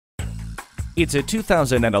It's a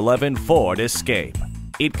 2011 Ford Escape.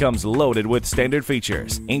 It comes loaded with standard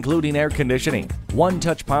features, including air conditioning,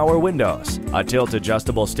 one-touch power windows, a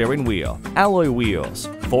tilt-adjustable steering wheel, alloy wheels,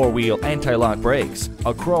 four-wheel anti-lock brakes,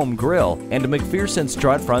 a chrome grille, and a McPherson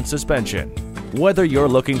strut front suspension. Whether you're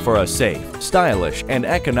looking for a safe, stylish, and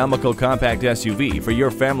economical compact SUV for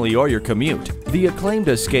your family or your commute, the acclaimed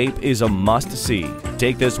Escape is a must-see.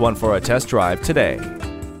 Take this one for a test drive today.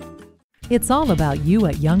 It's all about you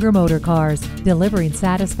at Younger Motor Cars, delivering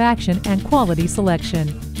satisfaction and quality selection.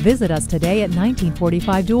 Visit us today at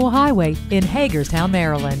 1945 Dual Highway in Hagerstown,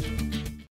 Maryland.